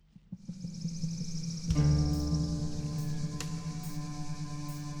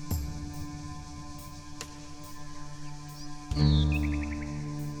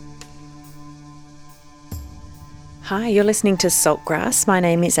Hi, you're listening to Saltgrass. My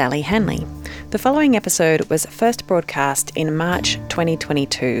name is Ali Hanley. The following episode was first broadcast in March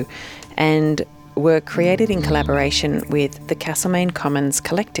 2022 and were created in collaboration with the Castlemaine Commons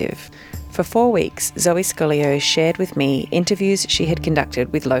Collective. For 4 weeks, Zoe Scolio shared with me interviews she had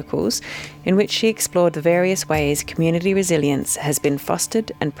conducted with locals in which she explored the various ways community resilience has been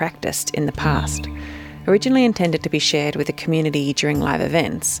fostered and practiced in the past. Originally intended to be shared with the community during live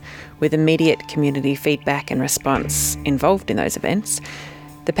events, with immediate community feedback and response involved in those events,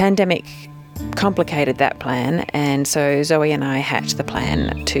 the pandemic complicated that plan, and so Zoe and I hatched the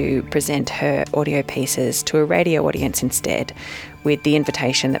plan to present her audio pieces to a radio audience instead, with the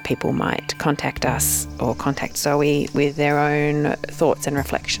invitation that people might contact us or contact Zoe with their own thoughts and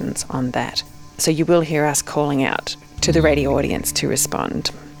reflections on that. So you will hear us calling out to the radio audience to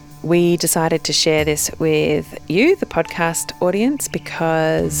respond. We decided to share this with you, the podcast audience,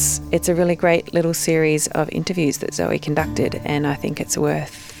 because it's a really great little series of interviews that Zoe conducted, and I think it's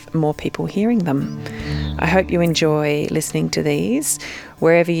worth more people hearing them. I hope you enjoy listening to these.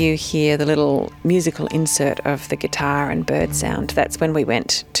 Wherever you hear the little musical insert of the guitar and bird sound, that's when we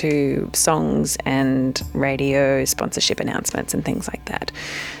went to songs and radio sponsorship announcements and things like that.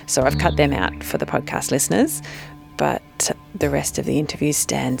 So I've cut them out for the podcast listeners, but the rest of the interview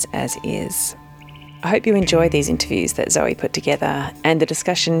stands as is. I hope you enjoy these interviews that Zoe put together and the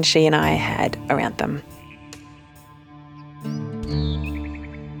discussion she and I had around them.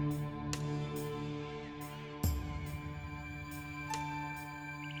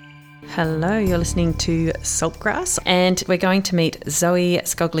 Hello, you're listening to Saltgrass, and we're going to meet Zoe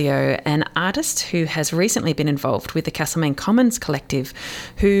Scoglio, an artist who has recently been involved with the Castlemaine Commons Collective,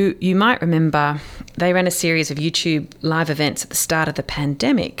 who you might remember, they ran a series of YouTube live events at the start of the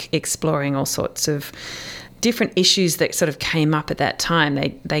pandemic, exploring all sorts of different issues that sort of came up at that time.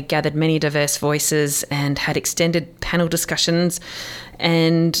 They gathered many diverse voices and had extended panel discussions,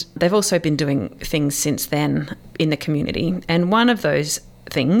 and they've also been doing things since then in the community. And one of those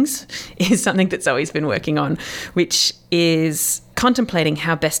things is something that Zoe's been working on, which is contemplating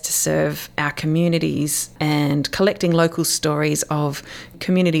how best to serve our communities and collecting local stories of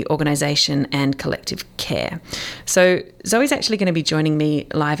community organisation and collective care. So Zoe's actually going to be joining me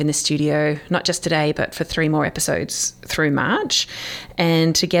live in the studio, not just today, but for 3 more episodes through March.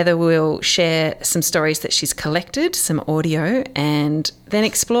 And together we'll share some stories that she's collected, some audio, and then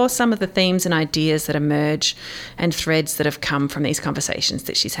explore some of the themes and ideas that emerge and threads that have come from these conversations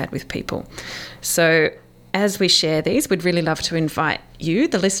that she's had with people. So as we share these, we'd really love to invite you,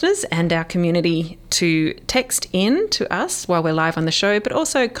 the listeners, and our community to text in to us while we're live on the show, but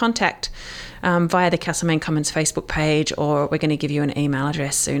also contact via the Castlemaine Commons Facebook page, or we're going to give you an email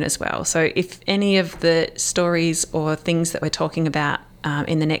address soon as well. So if any of the stories or things that we're talking about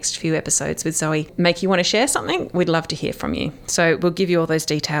in the next few episodes with Zoe make you want to share something, we'd love to hear from you. So we'll give you all those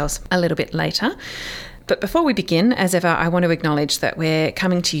details a little bit later. But before we begin, as ever, I want to acknowledge that we're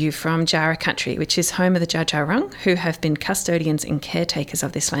coming to you from Jara Country, which is home of the Dja Dja Wurrung, who have been custodians and caretakers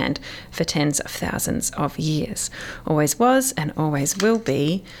of this land for tens of thousands of years. Always was and always will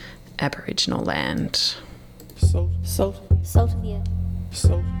be Aboriginal land. Salt. Salt of the earth.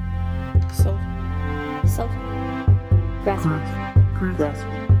 Salt. Salt of the earth.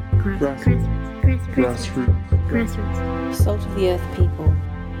 Grassroots. Salt of the earth people.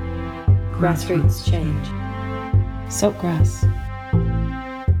 Grassroots change. Saltgrass.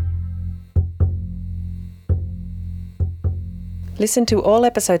 Listen to all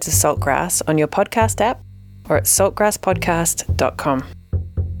episodes of Saltgrass on your podcast app or at saltgrasspodcast.com.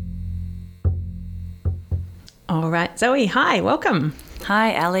 All right, Zoe, hi, welcome.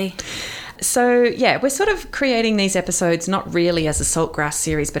 Hi, Ali. So, yeah, we're sort of creating these episodes not really as a Saltgrass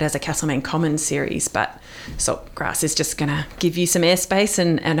series, but as a Castlemaine Commons series. But Saltgrass is just going to give you some airspace,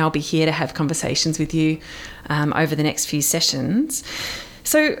 and I'll be here to have conversations with you over the next few sessions.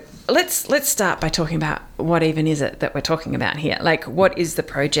 So let's start by talking about what even is it that we're talking about here? Like, what is the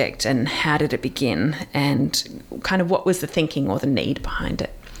project and how did it begin? And kind of what was the thinking or the need behind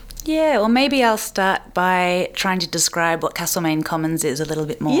it? Yeah, or maybe I'll start by trying to describe what Castlemaine Commons is a little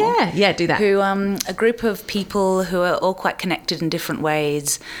bit more. Yeah, do that. Who, a group of people who are all quite connected in different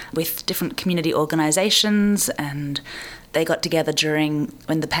ways with different community organisations, and they got together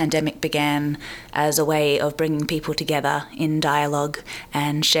when the pandemic began as a way of bringing people together in dialogue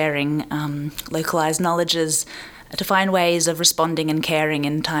and sharing localised knowledges to find ways of responding and caring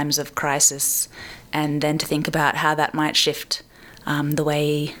in times of crisis, and then to think about how that might shift the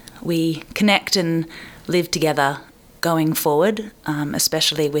way we connect and live together going forward,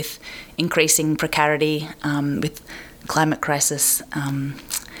 especially with increasing precarity, with climate crisis and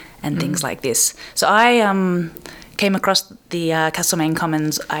things like this. So I came across the Castlemaine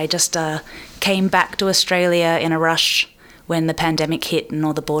Commons, I just came back to Australia in a rush when the pandemic hit and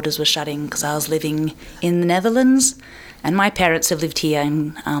all the borders were shutting, because I was living in the Netherlands, and my parents have lived here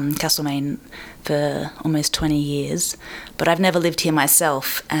in Castlemaine for almost 20 years, but I've never lived here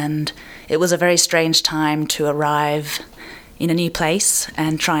myself, and it was a very strange time to arrive in a new place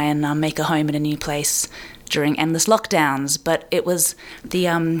and try and make a home in a new place during endless lockdowns. But it was the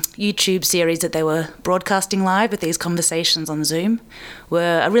YouTube series that they were broadcasting live with these conversations on Zoom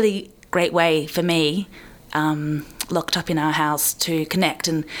were a really great way for me, locked up in our house, to connect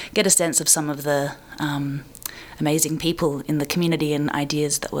and get a sense of some of the amazing people in the community and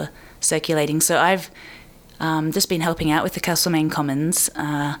ideas that were circulating. So I've just been helping out with the Castlemaine Commons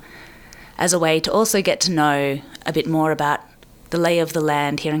as a way to also get to know a bit more about the lay of the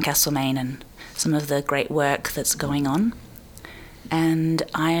land here in Castlemaine and some of the great work that's going on. And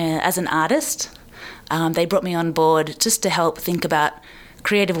I, as an artist, they brought me on board just to help think about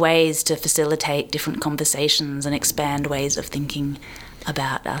creative ways to facilitate different conversations and expand ways of thinking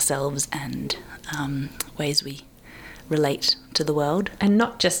about ourselves and ways we relate to the world. And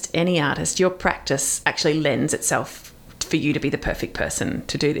not just any artist, your practice actually lends itself for you to be the perfect person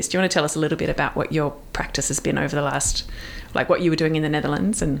to do this. Do you want to tell us a little bit about what your practice has been over the last, like what you were doing in the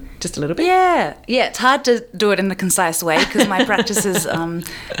Netherlands, and just a little bit? Yeah, it's hard to do it in a concise way because my practice is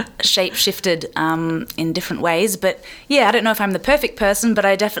shape-shifted in different ways. But yeah, I don't know if I'm the perfect person, but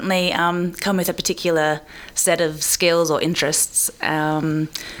I definitely come with a particular set of skills or interests.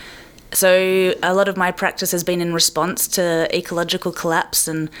 So a lot of my practice has been in response to ecological collapse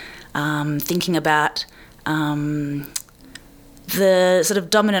and thinking about the sort of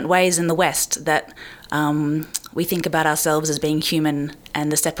dominant ways in the West that we think about ourselves as being human, and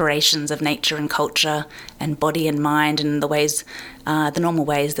the separations of nature and culture and body and mind, and the ways, the normal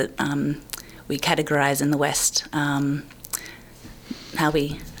ways that we categorise in the West, how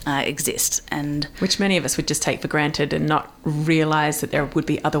we exist, and which many of us would just take for granted and not realise that there would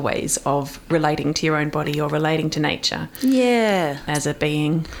be other ways of relating to your own body or relating to nature. Yeah, as a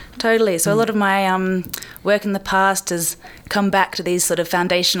being. Totally. So a lot of my work in the past has come back to these sort of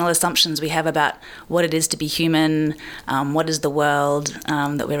foundational assumptions we have about what it is to be human, what is the world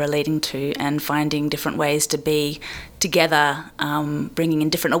that we're relating to, and finding different ways to be together, bringing in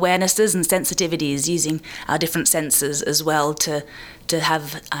different awarenesses and sensitivities, using our different senses as well to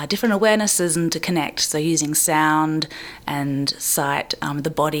have different awarenesses and to connect. So using sound and sight, the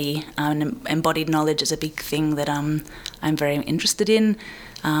body, and embodied knowledge is a big thing that I'm very interested in,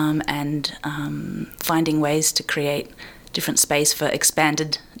 and finding ways to create different space for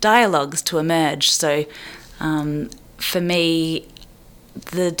expanded dialogues to emerge. So for me,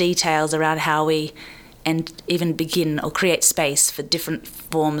 the details around how we and even begin or create space for different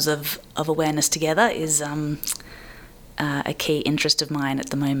forms of awareness together is a key interest of mine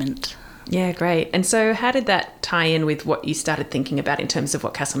at the moment. Yeah, great. And so how did that tie in with what you started thinking about in terms of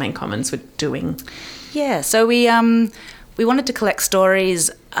what Castlemaine Commons were doing? Yeah, so we wanted to collect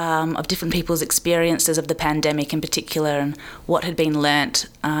stories of different people's experiences of the pandemic in particular, and what had been learnt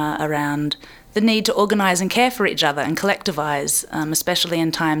around the need to organise and care for each other and collectivise, especially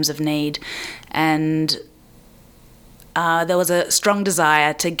in times of need. And there was a strong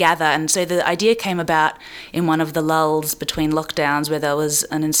desire to gather, and so the idea came about in one of the lulls between lockdowns, where there was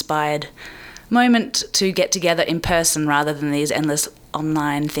an inspired moment to get together in person rather than these endless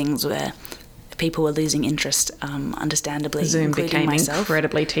online things where people were losing interest, understandably. Zoom became myself.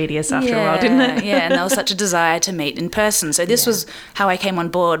 Incredibly tedious after a while, didn't it? Yeah, and there was such a desire to meet in person. So this was how I came on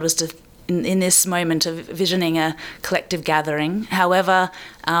board, was to in this moment of visioning a collective gathering. However,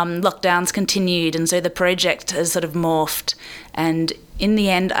 lockdowns continued, and so the project has sort of morphed. And in the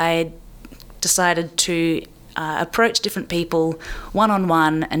end, I decided to approach different people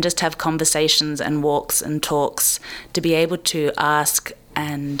one-on-one and just have conversations and walks and talks to be able to ask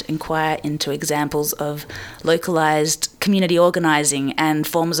and inquire into examples of localised community organising and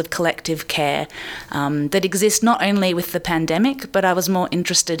forms of collective care that exist not only with the pandemic, but I was more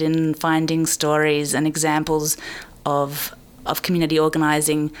interested in finding stories and examples of community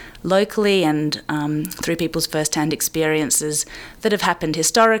organising locally and through people's first-hand experiences that have happened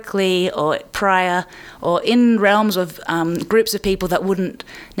historically or prior, or in realms of groups of people that wouldn't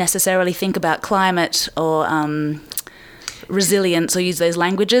necessarily think about climate or resilience or use those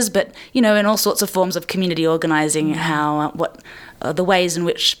languages, but in all sorts of forms of community organising, what the ways in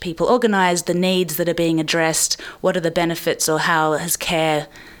which people organise, the needs that are being addressed, what are the benefits, or how has care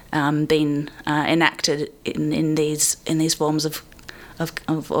been enacted in these forms of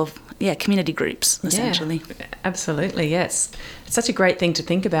community groups, essentially. Yeah, absolutely, yes. It's such a great thing to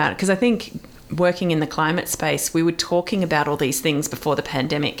think about, because I think working in the climate space, we were talking about all these things before the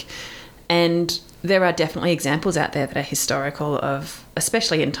pandemic. And there are definitely examples out there that are historical of,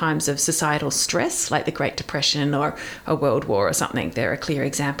 especially in times of societal stress, like the Great Depression or a world war or something. There are clear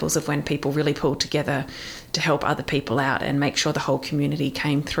examples of when people really pulled together to help other people out and make sure the whole community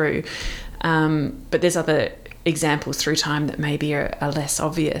came through. But there's other examples through time that maybe are less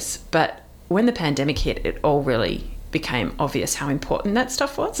obvious. But when the pandemic hit, it all really became obvious how important that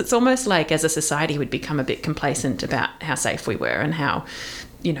stuff was. It's almost like as a society we'd become a bit complacent about how safe we were and how,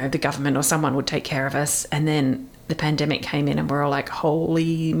 you know, the government or someone would take care of us. And then the pandemic came in and we're all like,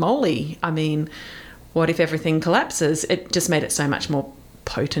 holy moly. I mean, what if everything collapses? It just made it so much more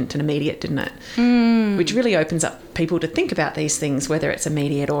potent and immediate, didn't it? Which really opens up people to think about these things, whether it's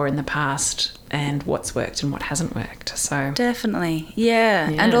immediate or in the past, and what's worked and what hasn't worked. So Definitely, yeah.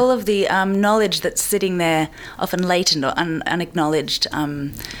 And all of the knowledge that's sitting there, often latent or unacknowledged,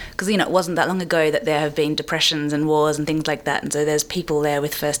 because, you know, it wasn't that long ago that there have been depressions and wars and things like that, and so there's people there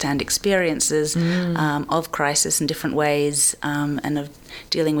with first-hand experiences of crisis in different ways, and of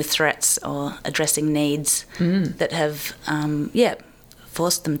dealing with threats or addressing needs that have,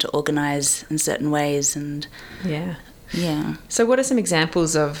 forced them to organise in certain ways. And yeah. So what are some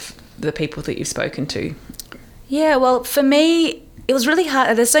examples of the people that you've spoken to? Yeah, well, for me, it was really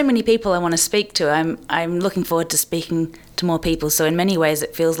hard. There's so many people I want to speak to. I'm looking forward to speaking to more people. So in many ways,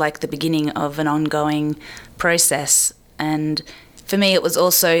 it feels like the beginning of an ongoing process. And for me, it was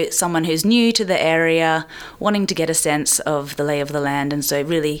also someone who's new to the area, wanting to get a sense of the lay of the land. And so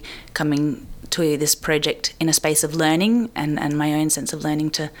really coming to this project in a space of learning and my own sense of learning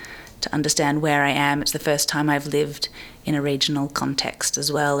to understand where I am. It's the first time I've lived in a regional context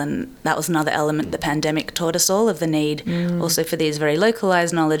as well, and that was another element the pandemic taught us all, of the need also for these very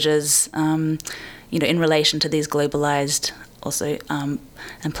localised knowledges, you know, in relation to these globalised also and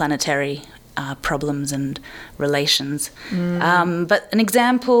planetary problems and relations. But an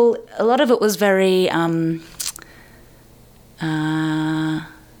example, a lot of it was very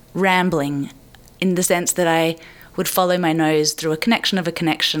rambling, in the sense that I would follow my nose through a connection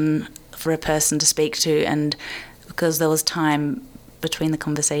for a person to speak to, and because there was time between the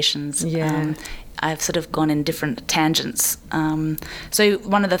conversations, I've sort of gone in different tangents. So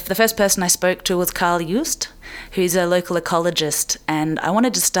one of the first person I spoke to was Carl Joost, who's a local ecologist, and I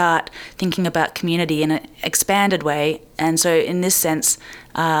wanted to start thinking about community in an expanded way, and so in this sense,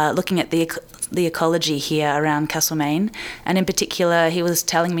 looking at the ecology here around Castlemaine, and in particular he was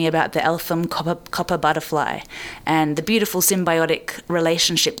telling me about the Elpham copper butterfly and the beautiful symbiotic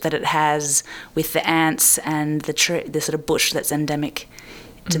relationship that it has with the ants and the sort of bush that's endemic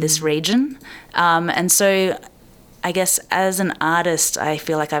to this region. And so I guess as an artist I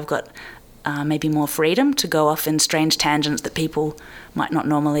feel like I've got maybe more freedom to go off in strange tangents that people might not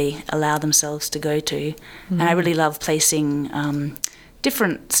normally allow themselves to go to. And I really love placing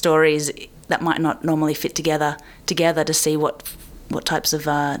different stories that might not normally fit together to see what types of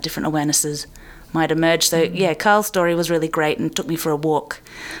different awarenesses might emerge. So Carl's story was really great and took me for a walk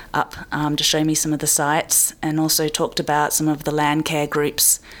up to show me some of the sites, and also talked about some of the land care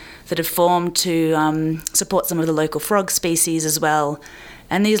groups that have formed to support some of the local frog species as well.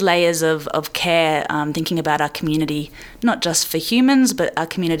 And these layers of care, thinking about our community, not just for humans, but our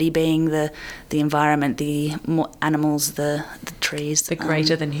community being the environment, the animals, the trees. The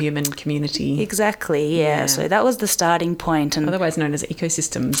greater than human community. Exactly, yeah. So that was the starting point. And otherwise known as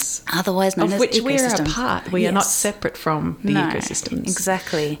ecosystems. Otherwise known as ecosystems. Of which we are a part. We are not separate from the ecosystems.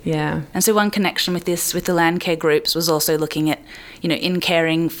 Exactly. Yeah. And so one connection with the land care groups was also looking at, you know, in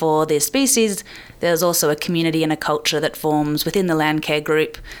caring for their species, there's also a community and a culture that forms within the land care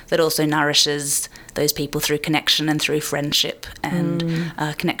group that also nourishes those people through connection and through friendship and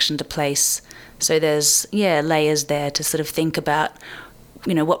connection to place. So there's, layers there to sort of think about,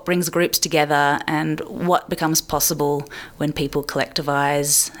 you know, what brings groups together and what becomes possible when people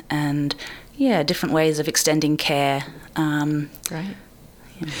collectivise, and, different ways of extending care. Great.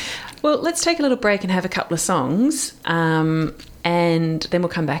 Yeah. Well, let's take a little break and have a couple of songs. And then we'll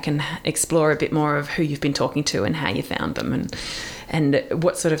come back and explore a bit more of who you've been talking to and how you found them, and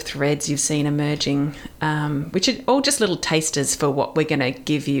what sort of threads you've seen emerging, which are all just little tasters for what we're going to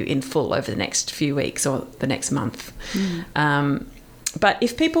give you in full over the next few weeks or the next month. But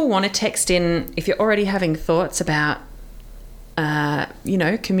if people want to text in, if you're already having thoughts about,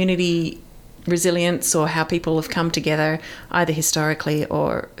 community resilience or how people have come together, either historically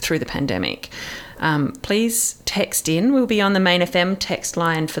or through the pandemic, please text in. We'll be on the Main FM text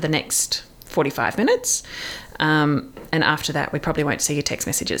line for the next 45 minutes. And after that, we probably won't see your text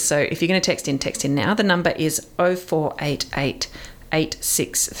messages. So if you're going to text in now. The number is 0488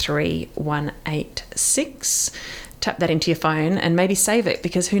 863-186. Tap that into your phone and maybe save it,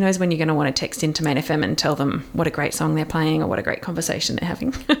 because who knows when you're going to want to text into Main FM and tell them what a great song they're playing or what a great conversation they're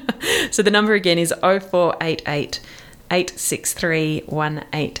having. So the number again is 0488 863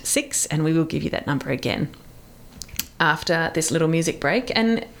 186, and we will give you that number again after this little music break.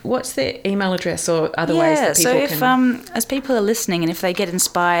 And what's the email address or other ways that people can... can... So if, as people are listening and if they get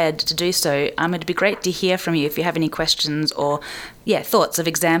inspired to do so, it'd be great to hear from you if you have any questions or, thoughts of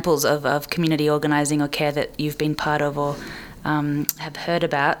examples of community organising or care that you've been part of or have heard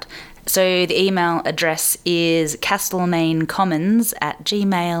about. So the email address is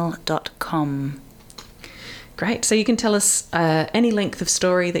castlemaincommons@gmail.com. Great. So you can tell us any length of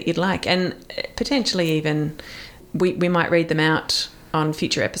story that you'd like, and potentially even... We might read them out on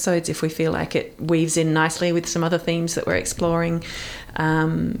future episodes if we feel like it weaves in nicely with some other themes that we're exploring.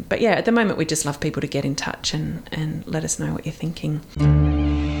 But at the moment we just love people to get in touch and let us know what you're thinking.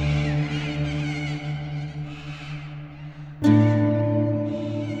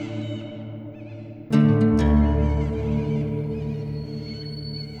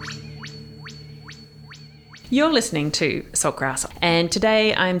 You're listening to Saltgrass, and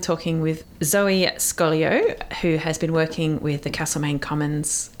today I'm talking with Zoe Scoglio, who has been working with the Castlemaine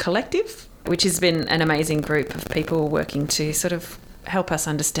Commons Collective, which has been an amazing group of people working to sort of help us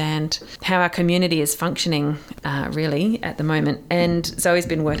understand how our community is functioning really at the moment. And Zoe's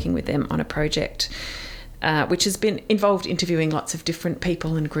been working with them on a project which has been involved interviewing lots of different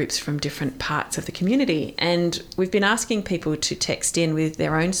people and groups from different parts of the community. And we've been asking people to text in with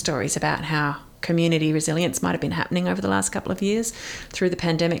their own stories about how community resilience might have been happening over the last couple of years, through the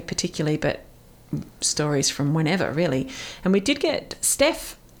pandemic particularly, but stories from whenever really. And we did get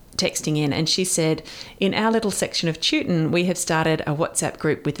Steph texting in, and she said, in our little section of Tewton, we have started a WhatsApp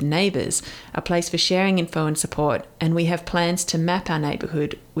group with neighbours, a place for sharing info and support, and we have plans to map our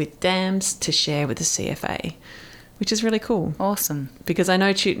neighbourhood with dams to share with the CFA, which is really cool. Awesome. Because I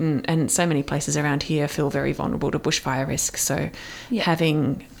know Tewton and so many places around here feel very vulnerable to bushfire risk, so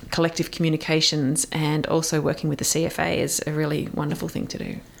having collective communications and also working with the CFA is a really wonderful thing to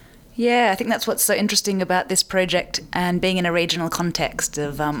do. Yeah, I think that's what's so interesting about this project and being in a regional context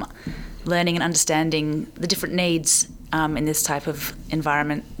of learning and understanding the different needs in this type of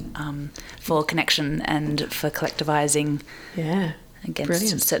environment for connection and for collectivising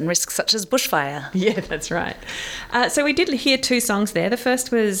against certain risks such as bushfire. Yeah, that's right. So we did hear two songs there. The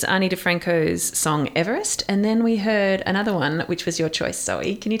first was Ani DeFranco's song Everest, and then we heard another one, which was your choice,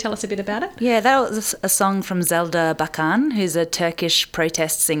 Zoe. Can you tell us a bit about it? Yeah, that was a song from Zelda Bakan, who's a Turkish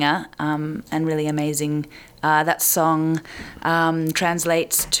protest singer and really amazing. That song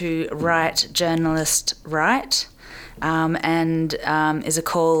translates to Right Journalist Right. And is a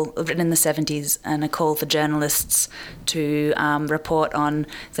call written in the 70s, and a call for journalists to report on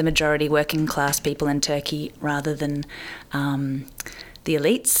the majority working class people in Turkey rather than the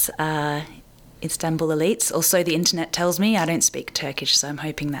elites, Istanbul elites. Also, the internet tells me I don't speak Turkish, so I'm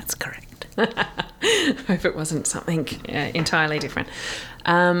hoping that's correct. I hope it wasn't something entirely different.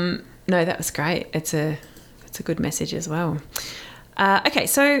 No, that was great. It's a good message as well. Okay,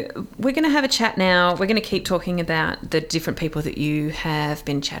 so we're going to have a chat now. We're going to keep talking about the different people that you have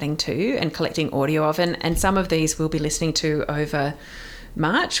been chatting to and collecting audio of, and some of these we'll be listening to over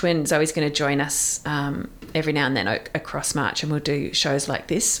March, when Zoe's going to join us every now and then across March, and we'll do shows like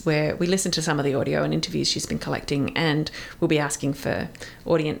this where we listen to some of the audio and interviews she's been collecting, and we'll be asking for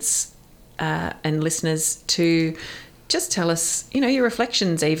audience and listeners to just tell us, your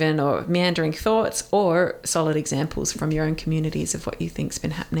reflections even, or meandering thoughts, or solid examples from your own communities of what you think's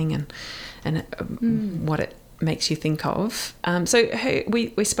been happening and what it makes you think of. So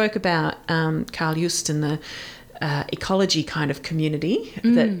we spoke about Carl Just and the ecology kind of community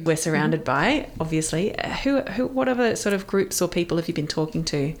that we're surrounded by, obviously. What other sort of groups or people have you been talking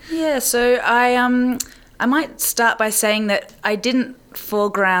to? Yeah, so I might start by saying that I didn't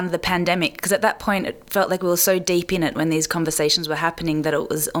foreground the pandemic, because at that point it felt like we were so deep in it when these conversations were happening that it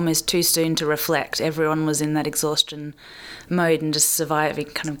was almost too soon to reflect. Everyone was in that exhaustion mode and just surviving,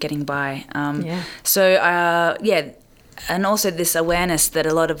 kind of getting by. And also this awareness that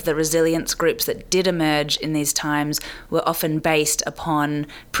a lot of the resilience groups that did emerge in these times were often based upon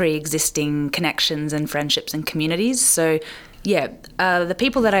pre-existing connections and friendships and communities. So the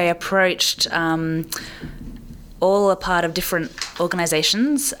people that I approached all are part of different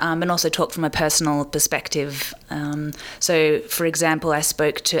organisations, and also talk from a personal perspective. So, for example, I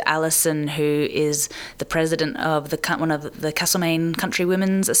spoke to Alison, who is the president of one of the Castlemaine Country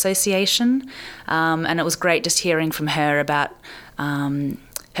Women's Association, and it was great just hearing from her about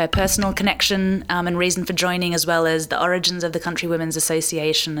her personal connection and reason for joining, as well as the origins of the Country Women's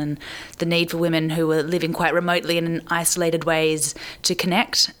Association and the need for women who were living quite remotely and in isolated ways to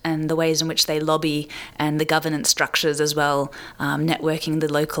connect, and the ways in which they lobby and the governance structures as well, networking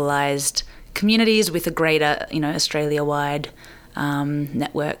the localised communities with a greater, Australia-wide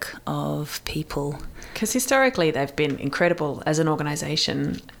network of people. Because historically they've been incredible as an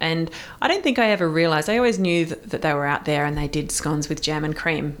organisation, and I don't think I ever realised. I always knew that they were out there and they did scones with jam and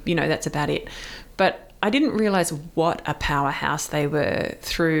cream, that's about it. But I didn't realise what a powerhouse they were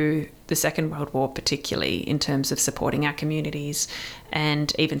through the Second World War, particularly in terms of supporting our communities,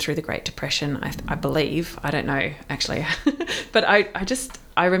 and even through the Great Depression, I believe. I don't know, actually. But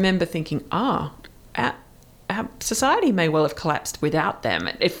I remember thinking, our society may well have collapsed without them.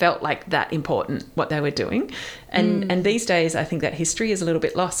 It felt like that important, what they were doing. And these days, I think that history is a little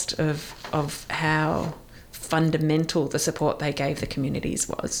bit lost of how fundamental the support they gave the communities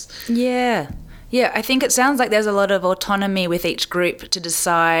was. Yeah, I think it sounds like there's a lot of autonomy with each group to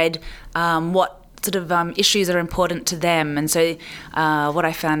decide what sort of issues are important to them. And so what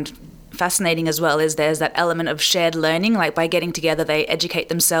I found fascinating as well is there's that element of shared learning, like by getting together they educate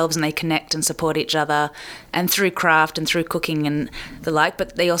themselves and they connect and support each other, and through craft and through cooking and the like,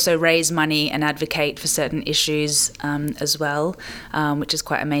 but they also raise money and advocate for certain issues as well, which is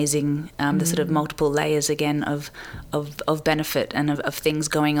quite amazing. The sort of multiple layers again of benefit and of things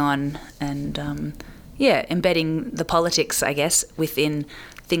going on, and embedding the politics, I guess, within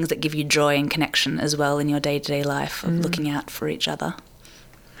things that give you joy and connection as well in your day-to-day life of looking out for each other.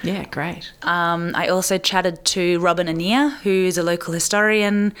 Yeah, great. I also chatted to Robin Annear, who's a local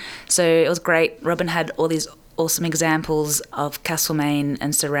historian. So it was great. Robin had all these awesome examples of Castlemaine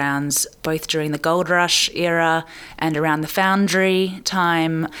and surrounds, both during the Gold Rush era and around the Foundry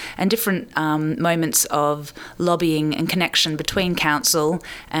time, and different moments of lobbying and connection between council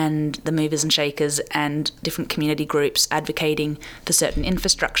and the movers and shakers and different community groups advocating for certain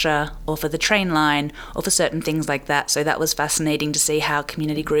infrastructure or for the train line or for certain things like that. So that was fascinating to see how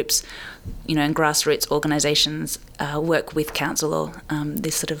community groups, and grassroots organisations work with council or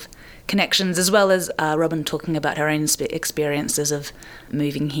this sort of connections, as well as Robin talking about her own experiences of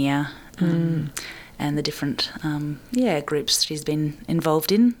moving here and the different groups she's been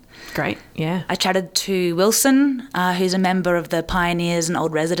involved in. Great, yeah. I chatted to Wilson, who's a member of the Pioneers and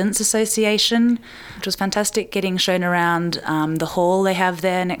Old Residents Association, which was fantastic, getting shown around the hall they have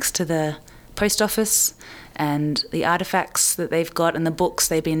there next to the post office, and the artefacts that they've got and the books.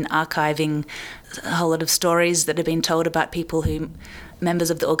 They've been archiving a whole lot of stories that have been told about people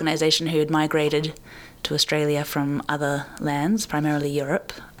members of the organisation who had migrated to Australia from other lands, primarily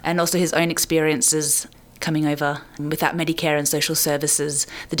Europe, and also his own experiences coming over without Medicare and social services,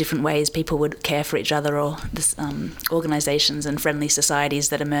 the different ways people would care for each other, or this, organisations and friendly societies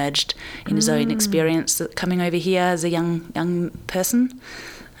that emerged in his own experience coming over here as a young person.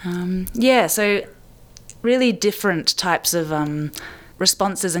 So really different types of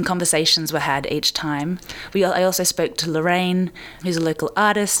responses and conversations were had each time. I also spoke to Lorraine, who's a local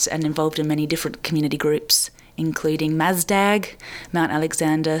artist and involved in many different community groups, including MASDAG, Mount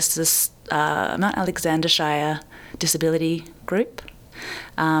Alexander Shire Disability Group,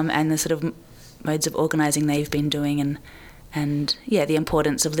 and the sort of modes of organising they've been doing, and the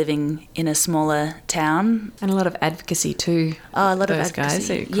importance of living in a smaller town. And a lot of advocacy too. Oh, a lot those of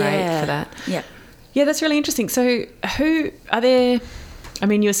advocacy. Guys, so great for that. Yeah. Yeah, that's really interesting. So who are there? I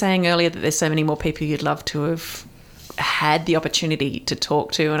mean, you were saying earlier that there's so many more people you'd love to have had the opportunity to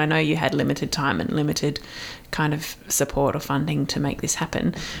talk to, and I know you had limited time and limited kind of support or funding to make this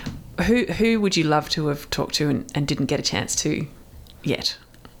happen. Who would you love to have talked to and didn't get a chance to yet?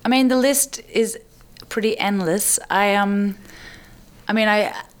 I mean, the list is pretty endless. I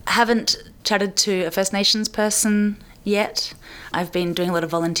haven't chatted to a First Nations person yet. I've been doing a lot of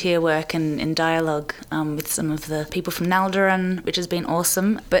volunteer work and in dialogue with some of the people from Naldaran, which has been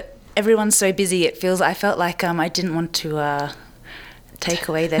awesome. But everyone's so busy, I felt like I didn't want to take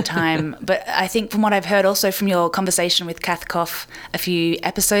away their time. But I think from what I've heard also from your conversation with Kath Koff a few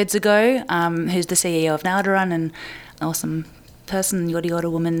episodes ago, who's the CEO of Naldaran and an awesome person,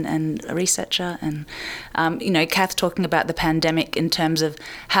 Yorta woman and a researcher, and Kath talking about the pandemic in terms of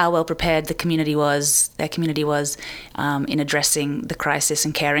how well prepared their community was in addressing the crisis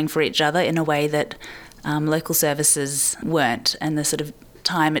and caring for each other in a way that local services weren't, and the sort of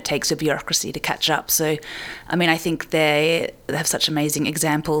time it takes for bureaucracy to catch up. So, I think they have such amazing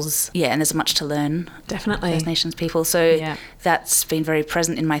examples, and there's much to learn. Definitely. First Nations people. So that's been very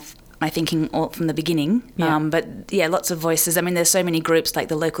present in my thinking all from the beginning. Lots of voices. There's so many groups like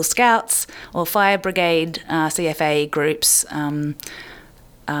the local Scouts or Fire Brigade, CFA groups,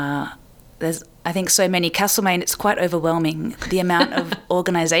 there's, I think, so many. Castlemaine, it's quite overwhelming, the amount of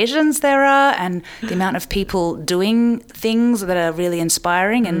organisations there are and the amount of people doing things that are really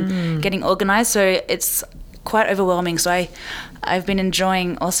inspiring and getting organised. So it's quite overwhelming. So I've been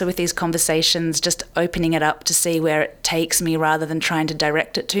enjoying also with these conversations just opening it up to see where it takes me rather than trying to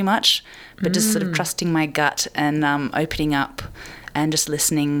direct it too much, but just sort of trusting my gut and opening up and just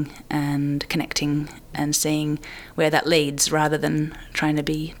listening and connecting and seeing where that leads rather than trying to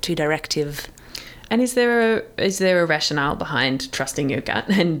be too directive. And is there a rationale behind trusting your gut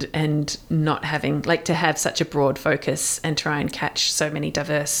and not having, like, to have such a broad focus and try and catch so many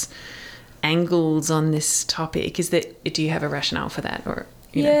diverse angles on this topic? Do you have a rationale for that? Or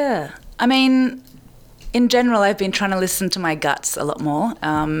Yeah. I mean, in general, I've been trying to listen to my guts a lot more.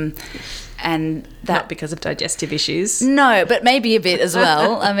 And that, not because of digestive issues. No, but maybe a bit as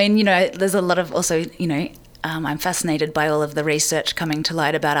well. I mean, there's a lot of also, I'm fascinated by all of the research coming to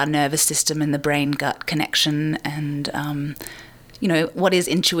light about our nervous system and the brain-gut connection and, what is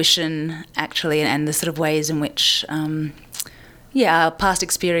intuition actually and the sort of ways in which, our past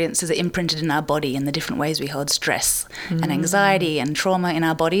experiences are imprinted in our body and the different ways we hold stress and anxiety and trauma in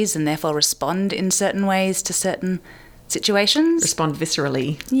our bodies and therefore respond in certain ways to certain situations. Respond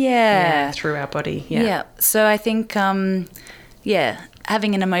viscerally. Yeah. Through our body. Yeah. So I think, having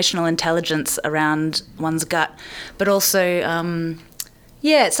an emotional intelligence around one's gut, but also,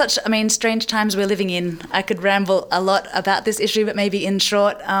 it's such, strange times we're living in. I could ramble a lot about this issue, but maybe in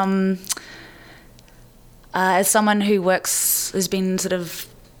short, as someone who's been sort of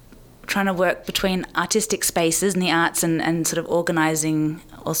trying to work between artistic spaces and the arts and sort of organising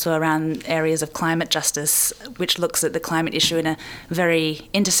also around areas of climate justice, which looks at the climate issue in a very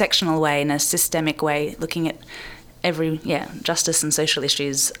intersectional way, in a systemic way, looking at justice and social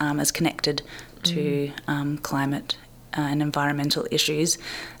issues as connected to climate and environmental issues.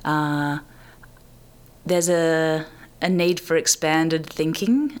 There's a need for expanded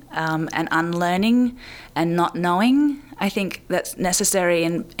thinking and unlearning and not knowing. I think that's necessary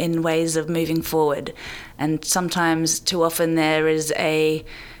in ways of moving forward. And sometimes, too often, there is a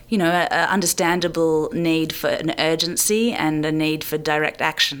understandable need for an urgency and a need for direct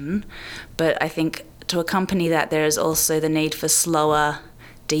action. But I think to accompany that, there is also the need for slower,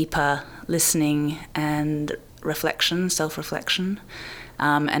 deeper listening and reflection, self-reflection,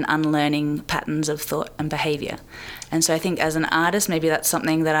 and unlearning patterns of thought and behaviour. And so I think as an artist, maybe that's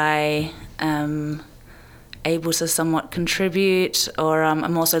something that I am able to somewhat contribute, or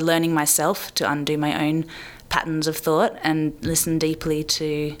I'm also learning myself to undo my own patterns of thought and listen deeply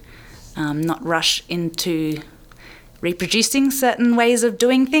to not rush into reproducing certain ways of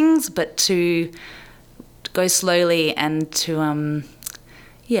doing things, but to go slowly and to,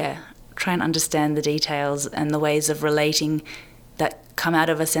 try and understand the details and the ways of relating that come out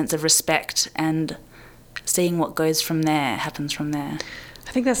of a sense of respect and seeing what happens from there.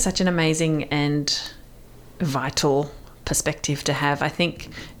 I think that's such an amazing and vital perspective to have. I think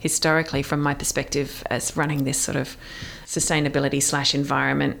historically, from my perspective as running this sort of sustainability /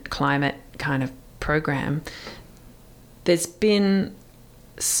 environment, climate kind of program, there's been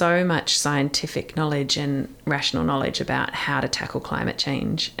so much scientific knowledge and rational knowledge about how to tackle climate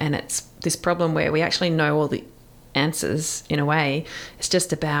change. And it's this problem where we actually know all the answers in a way. It's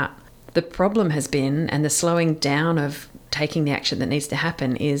just about the problem has been, and the slowing down of taking the action that needs to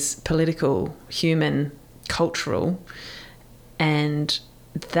happen is political, human, cultural. And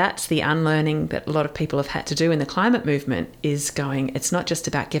that's the unlearning that a lot of people have had to do in the climate movement, is going, it's not just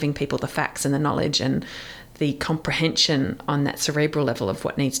about giving people the facts and the knowledge and the comprehension on that cerebral level of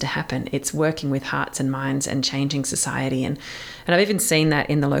what needs to happen. It's working with hearts and minds and changing society. And I've even seen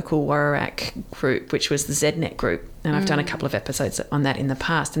that in the local Warak group, which was the ZNet group. And I've done a couple of episodes on that in the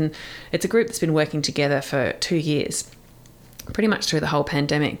past. And it's a group that's been working together for 2 years, pretty much through the whole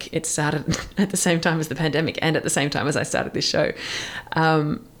pandemic. It started at the same time as the pandemic and at the same time as I started this show.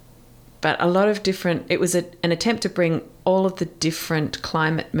 But a lot of different, it was an attempt to bring all of the different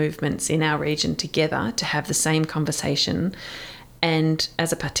climate movements in our region together to have the same conversation. And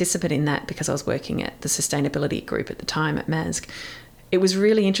as a participant in that, because I was working at the sustainability group at the time at MASG, it was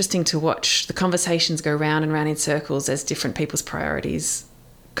really interesting to watch the conversations go round and round in circles as different people's priorities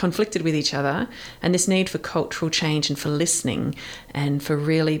conflicted with each other, and this need for cultural change and for listening and for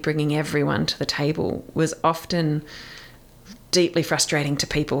really bringing everyone to the table was often deeply frustrating to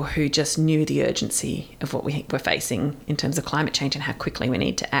people who just knew the urgency of what we were facing in terms of climate change and how quickly we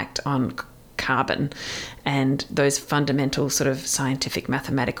need to act on carbon and those fundamental sort of scientific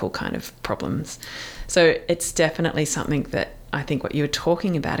mathematical kind of problems. So it's definitely something that I think what you were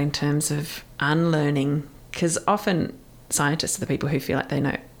talking about in terms of unlearning, because often scientists are the people who feel like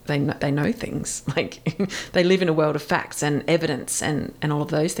they know things. Like they live in a world of facts and evidence and all of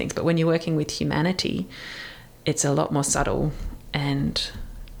those things. But when you're working with humanity, it's a lot more subtle and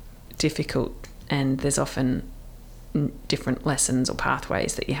difficult, and there's often different lessons or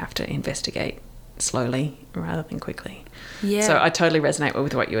pathways that you have to investigate slowly rather than quickly. Yeah. So I totally resonate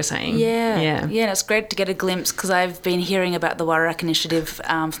with what you were saying. Yeah. And it's great to get a glimpse, because I've been hearing about the Warak Initiative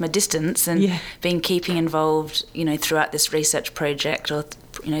from a distance, and been keeping involved, throughout this research project, or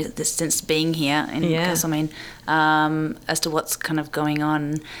since being here in Castlemaine, as to what's kind of going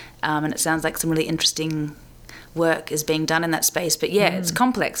on, and it sounds like some really interesting work is being done in that space. But it's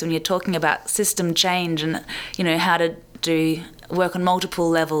complex when you're talking about system change and how to do work on multiple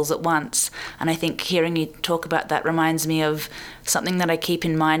levels at once. And I think hearing you talk about that reminds me of something that I keep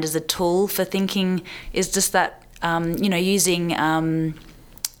in mind as a tool for thinking, is just that using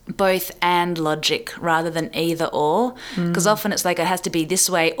both and logic rather than either or, because often it's like it has to be this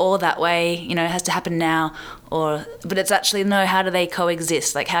way or that way, it has to happen now, but it's actually no, how do they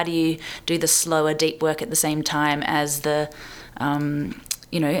coexist? Like, how do you do the slower deep work at the same time as the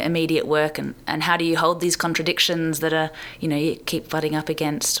immediate work, and how do you hold these contradictions that are you keep butting up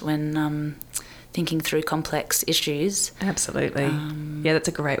against when thinking through complex issues? Absolutely. That's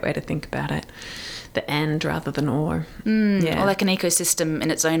a great way to think about it. The and rather than or. Or like an ecosystem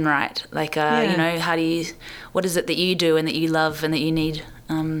in its own right. Like, what is it that you do and that you love and that you need,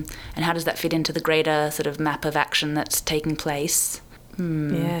 and how does that fit into the greater sort of map of action that's taking place?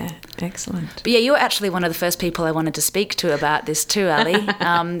 Yeah, excellent. But you're actually one of the first people I wanted to speak to about this too, Ali,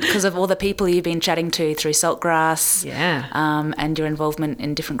 because of all the people you've been chatting to through Saltgrass, and your involvement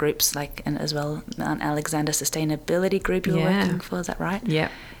in different groups, and as well Mount Alexander Sustainability Group you were working for. Is that right? Yeah,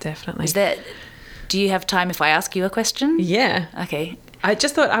 definitely. Do you have time if I ask you a question? Yeah. Okay. I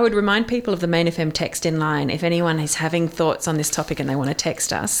just thought I would remind people of the Main FM text in line. If anyone is having thoughts on this topic and they want to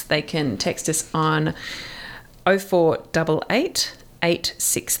text us, they can text us on 0488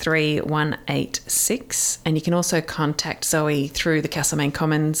 863 186, and you can also contact Zoe through the Castlemaine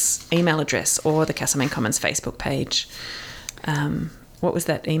Commons email address or the Castlemaine Commons Facebook page. What was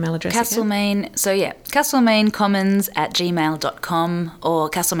that email address Castlemaine, again? castlemainecommons@gmail.com, or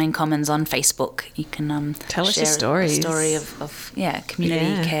Castlemaine Commons on Facebook. You can tell us share your stories. A story of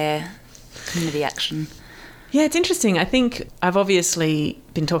community care, community action. Yeah, it's interesting. I think I've obviously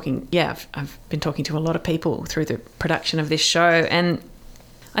been talking. I've been talking to a lot of people through the production of this show, and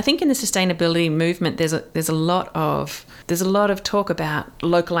I think in the sustainability movement, there's a lot of talk about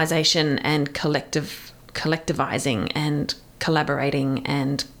localization and collectivizing and collaborating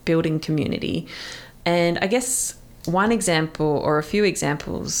and building community. And I guess one example or a few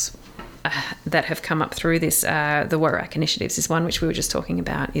examples that have come up through this, the Warak initiatives, is one which we were just talking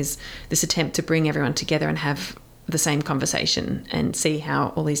about, is this attempt to bring everyone together and have the same conversation and see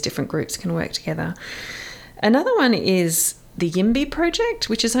how all these different groups can work together. Another one is the YIMBY project,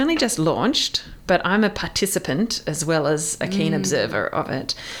 which is only just launched, but I'm a participant as well as a keen observer of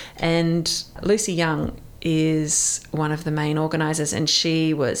it. And Lucy Young is one of the main organisers, and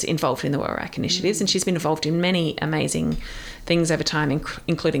she was involved in the Warak initiatives, and she's been involved in many amazing things over time,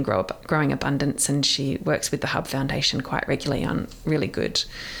 including Growing Abundance, and she works with the Hub Foundation quite regularly on really good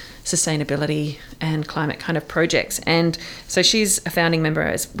sustainability and climate kind of projects. And so she's a founding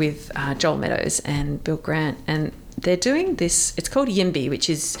member with Joel Meadows and Bill Grant, and they're doing this, it's called YIMBY,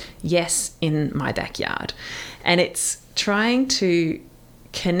 which is Yes in My Backyard, and it's trying to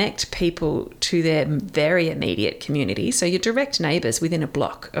connect people to their very immediate community, so your direct neighbours within a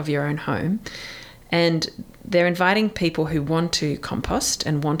block of your own home. And they're inviting people who want to compost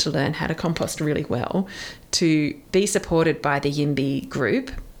and want to learn how to compost really well to be supported by the YIMBY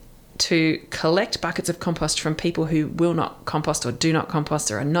group, to collect buckets of compost from people who will not compost or do not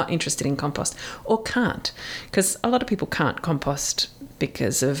compost or are not interested in compost or can't, because a lot of people can't compost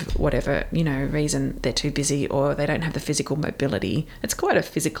because of whatever, reason. They're too busy or they don't have the physical mobility. It's quite a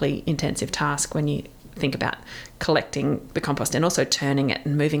physically intensive task when you think about collecting the compost and also turning it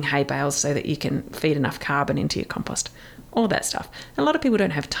and moving hay bales so that you can feed enough carbon into your compost, all that stuff. A lot of people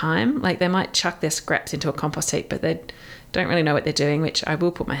don't have time. Like, they might chuck their scraps into a compost heap, but they don't really know what they're doing, which I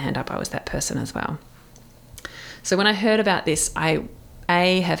will put my hand up. I was that person as well. So when I heard about this, I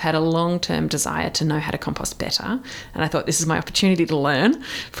have had a long-term desire to know how to compost better, and I thought this is my opportunity to learn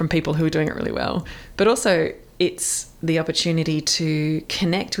from people who are doing it really well. But also it's the opportunity to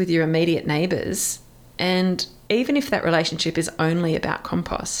connect with your immediate neighbours, and even if that relationship is only about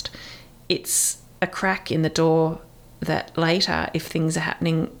compost, it's a crack in the door that later, if things are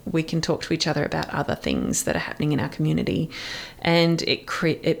happening, we can talk to each other about other things that are happening in our community, and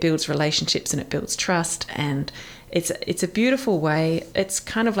it builds relationships and it builds trust, and it's a beautiful way. It's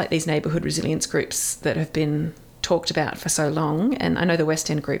kind of like these neighbourhood resilience groups that have been talked about for so long, and I know the West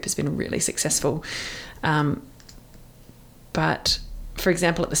End group has been really successful. But for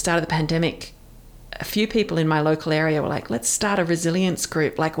example, at the start of the pandemic, a few people in my local area were like, let's start a resilience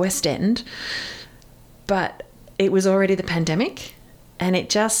group like West End. But it was already the pandemic and it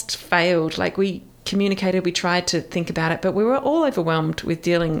just failed. Like, we communicated, we tried to think about it, but we were all overwhelmed with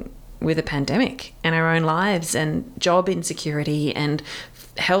dealing with a pandemic and our own lives and job insecurity and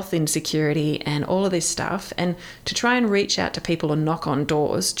health insecurity and all of this stuff. And to try and reach out to people and knock on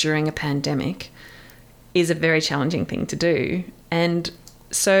doors during a pandemic is a very challenging thing to do. And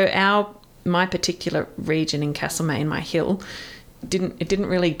so my particular region in Castlemaine, my hill, didn't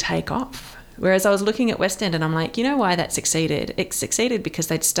really take off. Whereas I was looking at West End and I'm like, you know why that succeeded? It succeeded because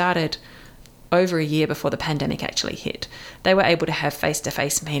they'd started over a year before the pandemic actually hit. They were able to have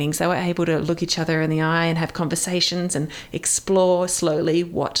face-to-face meetings. They were able to look each other in the eye and have conversations and explore slowly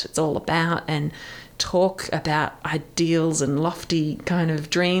what it's all about and talk about ideals and lofty kind of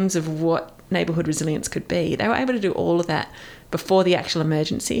dreams of what neighbourhood resilience could be. They were able to do all of that before the actual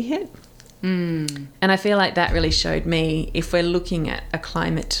emergency hit. And I feel like that really showed me, if we're looking at a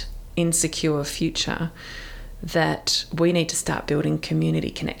climate insecure future, that we need to start building community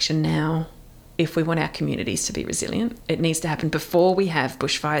connection now if we want our communities to be resilient. It needs to happen before we have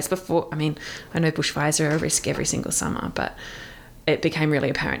bushfires. I know bushfires are a risk every single summer, but it became really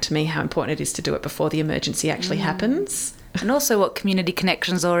apparent to me how important it is to do it before the emergency actually happens. And also what community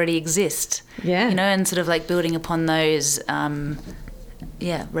connections already exist. Yeah. You know, and sort of like building upon those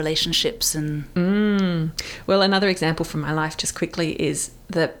relationships. And Well, another example from my life just quickly is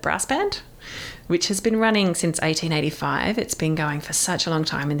the brass band, which has been running since 1885. It's been going for such a long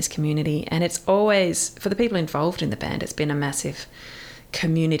time in this community, and it's always, for the people involved in the band, it's been a massive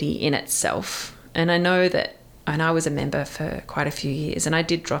community in itself. And I know that, and I was a member for quite a few years, and I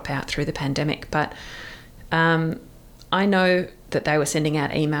did drop out through the pandemic, but I know that they were sending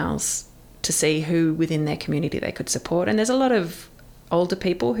out emails to see who within their community they could support. And there's a lot of older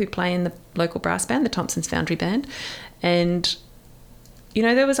people who play in the local brass band, the Thompson's Foundry Band. And, you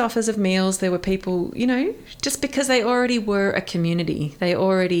know, there was offers of meals. There were people, you know, just because they already were a community. We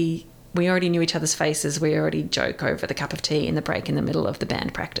already knew each other's faces. We already joke over the cup of tea in the break in the middle of the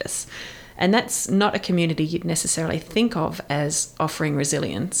band practice. And that's not a community you'd necessarily think of as offering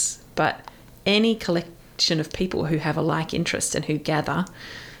resilience, but any collection of people who have a like interest and who gather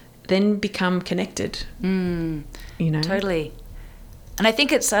then become connected. You know? Totally. And I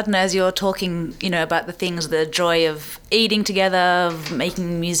think it's, I don't know, as you're talking, you know, about the things, the joy of eating together, of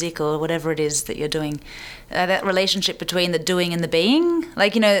making music or whatever it is that you're doing, that relationship between the doing and the being.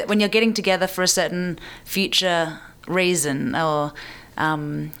 Like, you know, when you're getting together for a certain future reason, or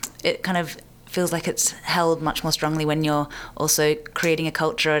it kind of feels like it's held much more strongly when you're also creating a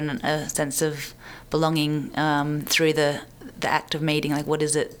culture and a sense of belonging through the act of meeting. Like, what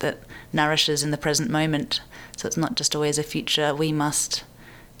is it that nourishes in the present moment? So it's not just always a future, we must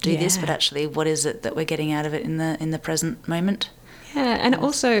do this, but actually what is it that we're getting out of it in the present moment? Yeah, and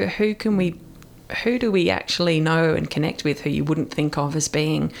also who do we actually know and connect with who you wouldn't think of as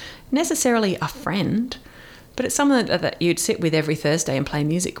being necessarily a friend, but it's someone that you'd sit with every Thursday and play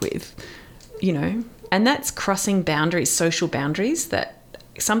music with, you know? And that's crossing boundaries, social boundaries, that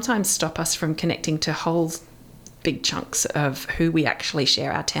sometimes stop us from connecting to whole big chunks of who we actually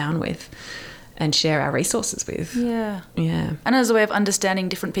share our town with and share our resources with. Yeah. Yeah. And as a way of understanding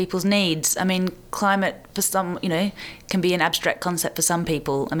different people's needs. I mean, climate for some, you know, can be an abstract concept for some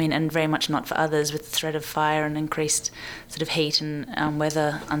people. I mean, and very much not for others, with the threat of fire and increased sort of heat and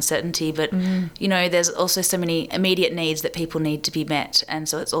weather uncertainty. But, you know, there's also so many immediate needs that people need to be met. And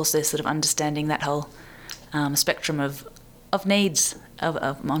so it's also sort of understanding that whole spectrum of needs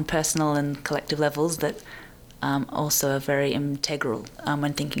on personal and collective levels that also are very integral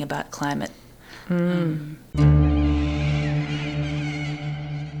when thinking about climate.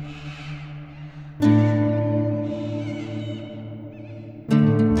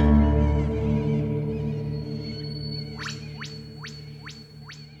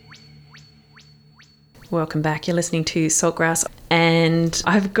 Welcome back. You're listening to Saltgrass, and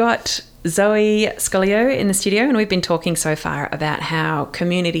I've got Zoe Scoglio in the studio, and we've been talking so far about how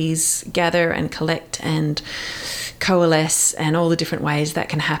communities gather and collect and coalesce and all the different ways that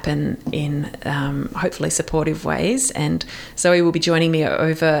can happen in hopefully supportive ways. And Zoe will be joining me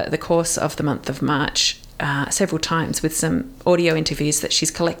over the course of the month of March several times with some audio interviews that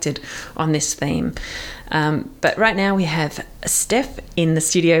she's collected on this theme. But right now we have Steph in the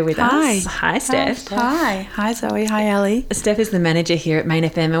studio with us. Hi, Steph. Hi, Zoe. Hi, Ellie. Steph is the manager here at Main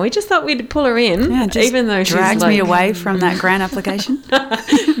FM, and we just thought we'd pull her in, Yeah, just even though she's dragged me away from that grant application.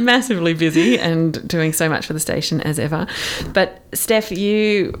 massively busy and doing so much for the station as ever. But Steph,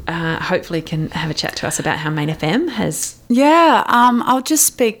 you hopefully can have a chat to us about how Main FM has... Yeah, I'll just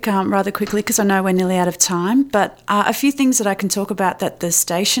speak rather quickly because I know we're nearly out of time, but a few things that I can talk about that the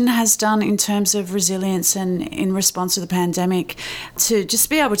station has done in terms of resilience and in response to the pandemic to just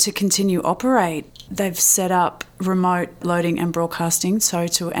be able to continue operate. They've set up remote loading and broadcasting, so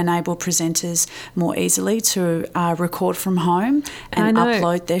to enable presenters more easily to record from home and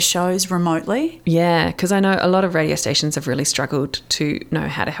upload their shows remotely. Yeah, because I know a lot of radio stations have really struggled to know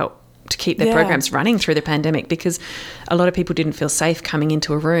how to help to keep their programs running through the pandemic, because a lot of people didn't feel safe coming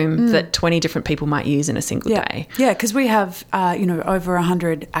into a room that 20 different people might use in a single day. Yeah, because we have over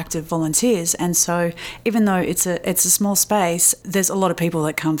 100 active volunteers, and so even though it's a small space, there's a lot of people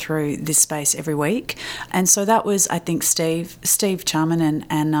that come through this space every week, and so that was, I think, Steve Charman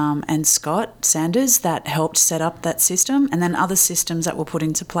and Scott Sanders that helped set up that system, and then other systems that were put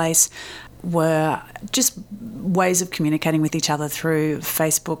into place were just ways of communicating with each other through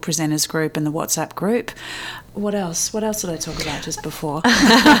Facebook presenters group and the WhatsApp group. What else? What else did I talk about just before?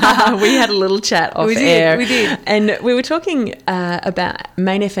 We had a little chat off air. We did. And we were talking about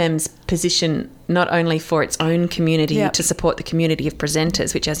Main FM's position not only for its own community to support the community of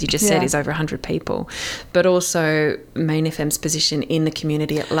presenters, which, as you just said, is over 100 people, but also Main FM's position in the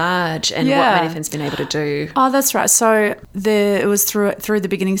community at large and what Main FM's been able to do. Oh, that's right. So it was through the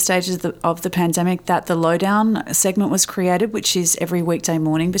beginning stages of the pandemic that the Lowdown segment was created, which is every weekday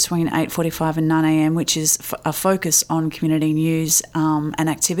morning between 8:45 and 9 a.m, which is a focus on community news and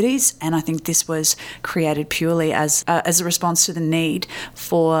activities. And I think this was created purely as a response to the need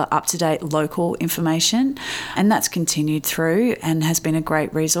for up-to-date local information, and that's continued through and has been a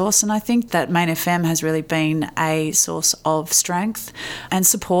great resource. And I think that Main FM has really been a source of strength and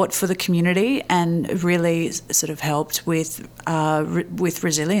support for the community and really sort of helped with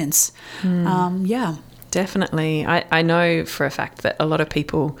resilience. Definitely. I know for a fact that a lot of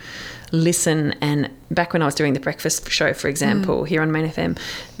people listen, and back when I was doing the breakfast show, for example, here on Main FM,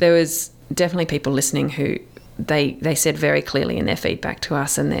 there was definitely people listening who they said very clearly in their feedback to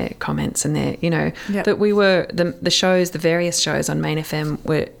us and their comments and their, that we were, the shows, the various shows on Main FM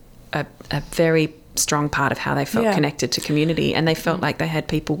were a very strong part of how they felt connected to community, and they felt like they had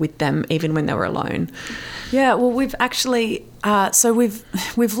people with them even when they were alone. Yeah, well, we've actually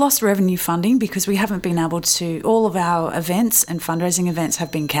we've lost revenue funding because we haven't been able to. All of our events and fundraising events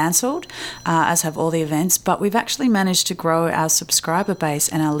have been cancelled, as have all the events. But we've actually managed to grow our subscriber base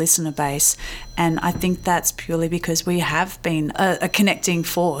and our listener base, and I think that's purely because we have been a connecting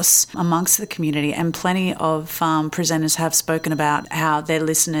force amongst the community. And plenty of presenters have spoken about how their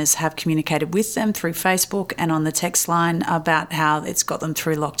listeners have communicated with them through Facebook and on the text line about how it's got them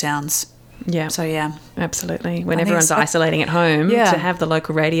through lockdowns. Yeah. So, yeah. Absolutely. When everyone's isolating at home, to have the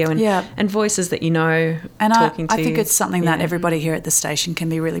local radio and voices that you know and talking to I think it's something that everybody here at the station can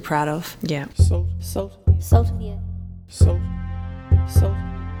be really proud of. Yeah. Salt of the earth. Salt.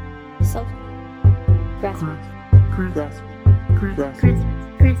 Grassroots.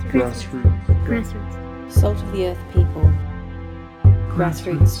 Salt of the earth people.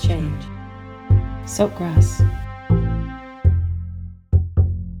 Grassroots change. Saltgrass.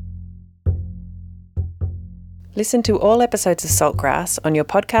 Listen to all episodes of Saltgrass on your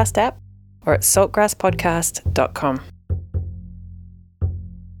podcast app or at saltgrasspodcast.com.